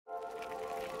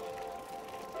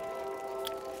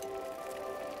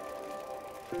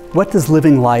What does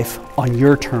living life on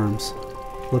your terms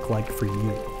look like for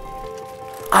you?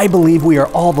 I believe we are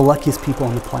all the luckiest people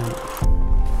on the planet.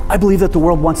 I believe that the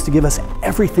world wants to give us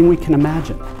everything we can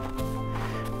imagine.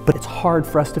 But it's hard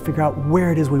for us to figure out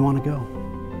where it is we want to go.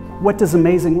 What does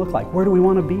amazing look like? Where do we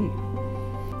want to be?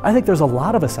 I think there's a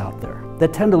lot of us out there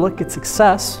that tend to look at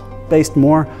success based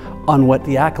more on what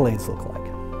the accolades look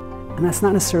like. And that's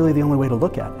not necessarily the only way to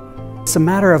look at it. It's a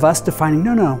matter of us defining,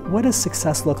 no, what does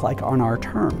success look like on our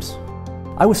terms?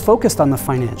 I was focused on the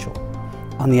financial,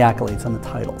 on the accolades, on the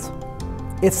titles.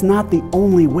 It's not the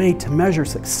only way to measure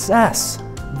success.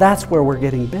 That's where we're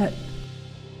getting bit.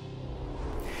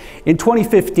 In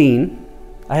 2015,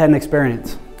 I had an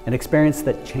experience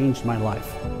that changed my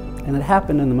life. And it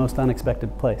happened in the most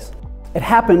unexpected place. It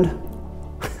happened,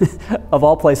 of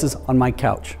all places, on my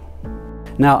couch.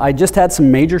 Now, I just had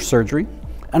some major surgery,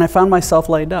 and I found myself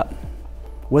laid up.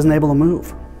 Wasn't able to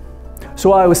move.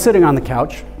 So while I was sitting on the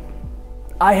couch,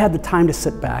 I had the time to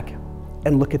sit back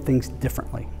and look at things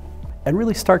differently and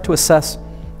really start to assess,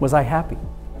 was I happy?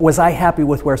 Was I happy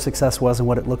with where success was and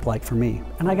what it looked like for me?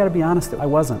 And I gotta be honest, I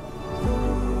wasn't.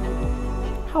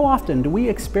 How often do we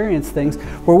experience things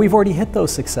where we've already hit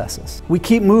those successes? We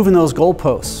keep moving those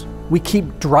goalposts. We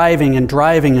keep driving and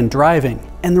driving and driving.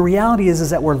 And the reality is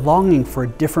that we're longing for a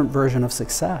different version of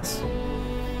success.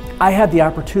 I had the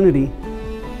opportunity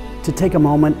to take a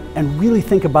moment and really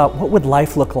think about what would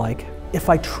life look like if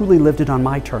I truly lived it on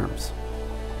my terms,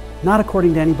 not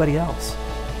according to anybody else.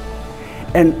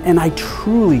 And I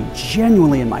truly,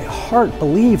 genuinely in my heart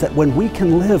believe that when we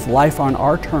can live life on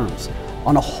our terms,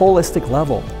 on a holistic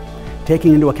level,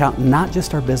 taking into account not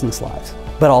just our business lives,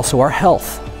 but also our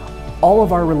health, all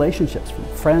of our relationships, from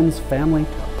friends, family,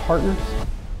 partners,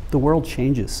 the world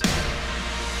changes.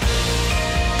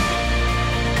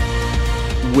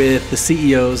 With the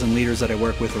CEOs and leaders that I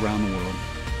work with around the world,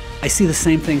 I see the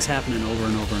same things happening over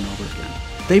and over and over again.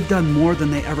 They've done more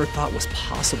than they ever thought was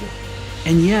possible.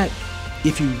 And yet,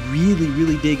 if you really,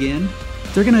 really dig in,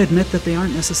 they're going to admit that they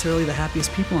aren't necessarily the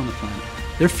happiest people on the planet.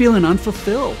 They're feeling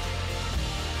unfulfilled,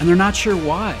 and they're not sure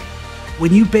why.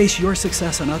 When you base your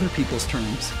success on other people's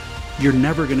terms, you're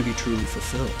never going to be truly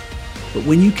fulfilled. But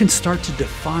when you can start to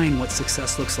define what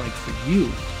success looks like for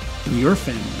you and your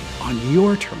family on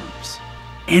your terms,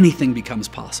 anything becomes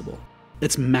possible.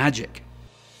 It's magic.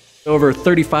 Over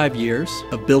 35 years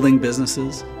of building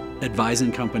businesses,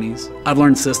 advising companies, I've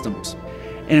learned systems.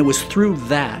 And it was through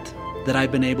that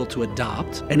I've been able to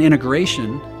adopt an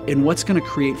integration in what's going to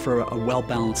create for a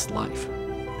well-balanced life.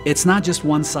 It's not just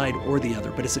one side or the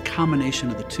other, but it's a combination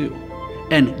of the two.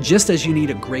 And just as you need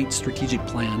a great strategic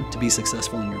plan to be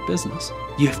successful in your business,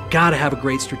 you've got to have a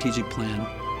great strategic plan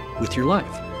with your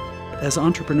life. As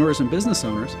entrepreneurs and business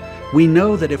owners, we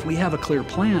know that if we have a clear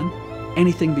plan,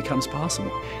 anything becomes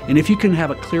possible. And if you can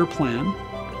have a clear plan,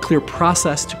 a clear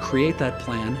process to create that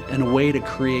plan, and a way to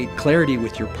create clarity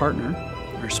with your partner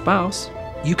or spouse,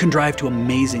 you can drive to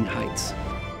amazing heights.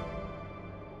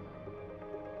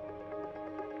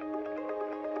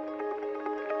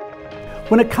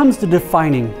 When it comes to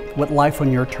defining what life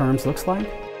on your terms looks like,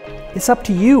 it's up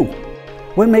to you.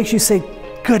 What makes you say,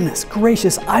 goodness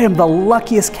gracious, I am the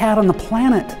luckiest cat on the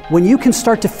planet? When you can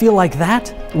start to feel like that,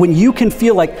 when you can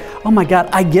feel like, oh my God,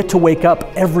 I get to wake up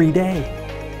every day.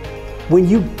 When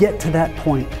you get to that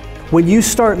point, when you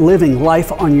start living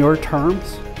life on your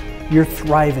terms, you're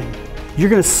thriving. You're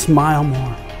gonna smile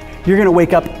more. You're gonna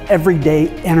wake up every day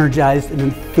energized and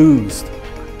enthused.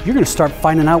 You're gonna start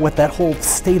finding out what that whole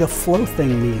state of flow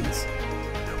thing means.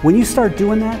 When you start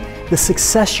doing that, the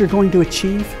success you're going to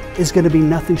achieve is going to be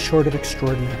nothing short of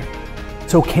extraordinary.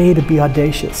 It's okay to be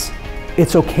audacious.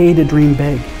 It's okay to dream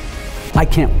big. I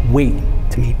can't wait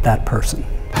to meet that person.